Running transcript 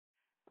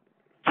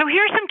So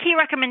here are some key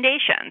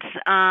recommendations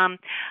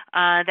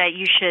that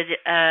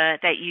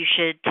you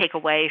should take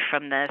away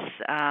from this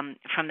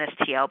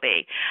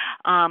TLB.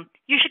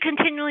 You should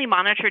continually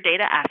monitor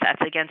data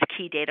assets against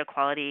key data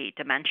quality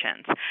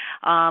dimensions.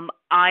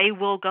 I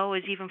will go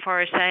as even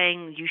far as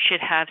saying you should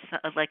have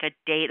like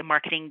a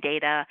marketing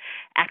data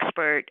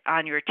expert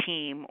on your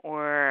team,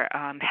 or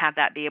have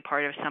that be a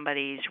part of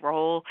somebody's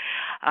role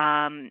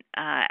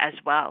as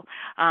well.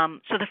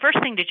 So the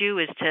first thing to do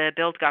is to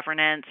build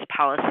governance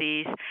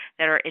policies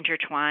that are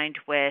intertwined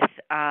with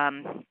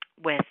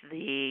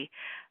the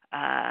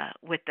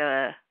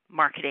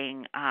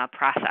marketing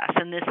process,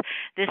 and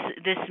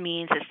this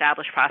means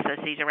established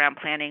processes around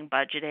planning,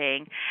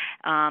 budgeting,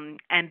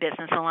 and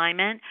business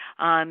alignment,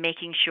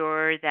 making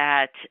sure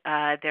that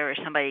there is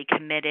somebody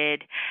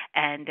committed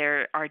and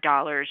there are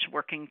dollars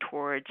working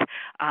towards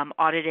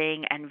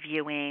auditing and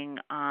viewing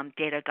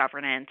data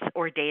governance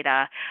or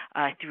data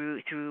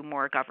through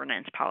more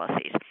governance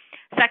policies.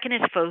 Second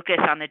is focus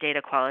on the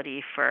data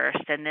quality first,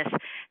 and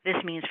this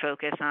means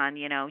focus on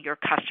your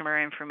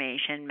customer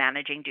information,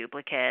 managing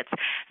duplicates,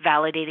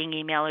 validating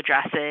email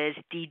addresses,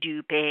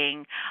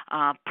 deduping,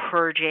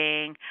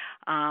 purging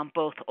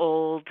both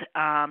old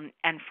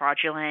and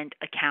fraudulent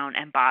account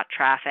and bot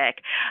traffic.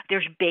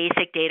 There's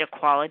basic data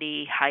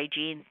quality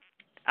hygiene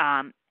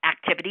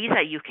activities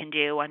that you can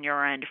do on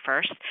your end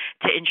first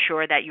to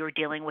ensure that you're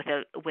dealing with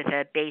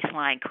a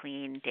baseline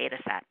clean data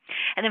set.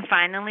 And then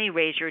finally,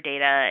 raise your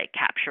data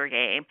capture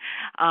game.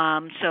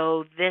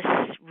 So this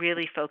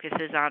really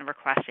focuses on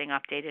requesting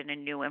updated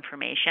and new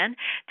information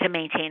to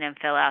maintain and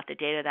fill out the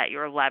data that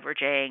you're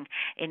leveraging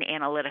in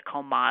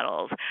analytical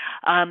models.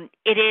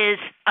 It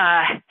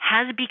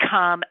has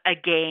become a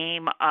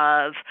game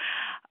of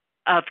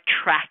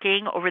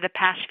tracking over the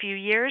past few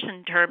years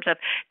in terms of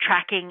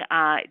tracking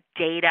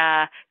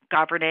data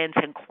governance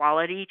and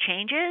quality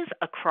changes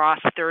across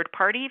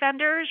third-party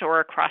vendors or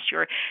across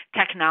your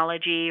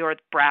technology or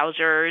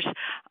browsers,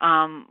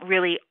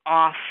 really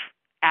off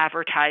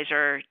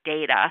advertiser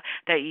data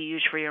that you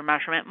use for your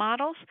measurement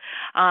models.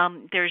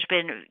 There's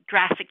been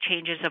drastic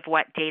changes of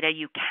what data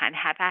you can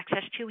have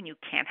access to and you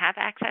can't have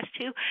access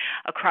to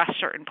across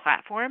certain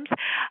platforms,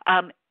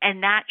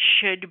 and that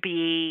should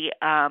be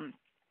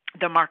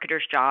the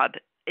marketer's job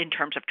in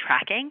terms of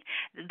tracking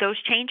those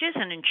changes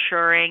and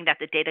ensuring that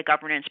the data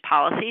governance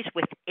policies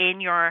within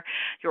your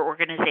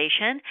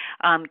organization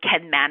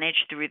can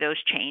manage through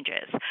those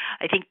changes.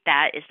 I think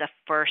that is the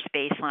first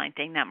baseline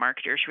thing that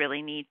marketers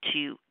really need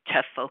to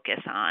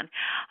focus on.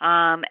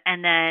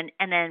 And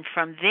then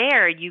from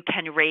there, you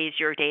can raise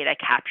your data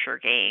capture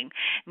game,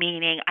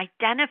 meaning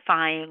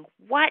identifying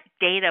what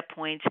data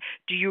points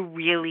do you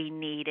really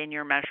need in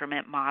your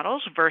measurement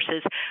models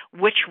versus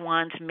which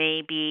ones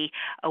may be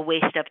a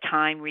waste of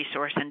time,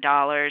 resource, and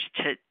dollars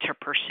to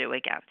pursue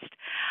against.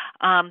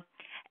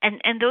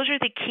 And those are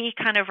the key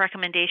kind of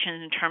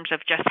recommendations in terms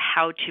of just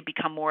how to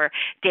become more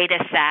data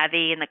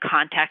savvy in the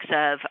context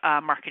of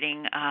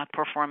marketing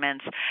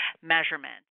performance measurement.